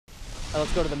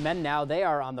Let's go to the men now. They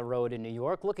are on the road in New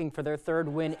York looking for their third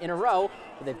win in a row,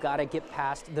 but they've got to get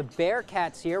past the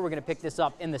Bearcats here. We're going to pick this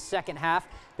up in the second half.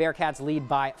 Bearcats lead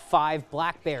by 5.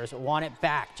 Black Bears want it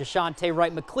back. Jashante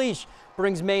Wright McLeish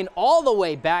brings Maine all the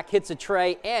way back, hits a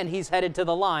tray, and he's headed to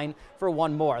the line for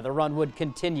one more. The run would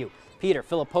continue. Peter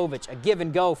Filipovich, a give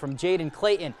and go from Jaden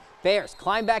Clayton. Bears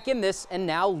climb back in this and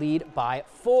now lead by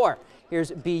 4.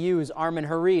 Here's BU's Armin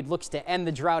Harid, looks to end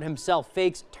the drought himself,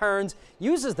 fakes, turns,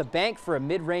 uses the bank for a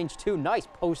mid-range 2. Nice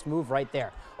post move right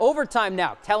there. Overtime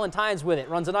now, Talentine's with it,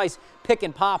 runs a nice pick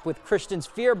and pop with Christian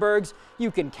Spearbergs. You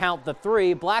can count the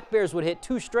 3. Black Bears would hit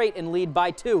 2 straight and lead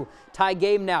by 2. Tie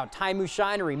game now, Taimu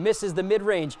Shinery misses the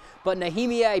mid-range, but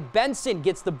Nahimie Benson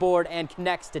gets the board and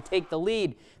connects to take the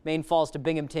lead. Maine falls to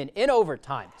Binghamton in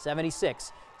overtime,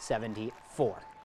 76-74.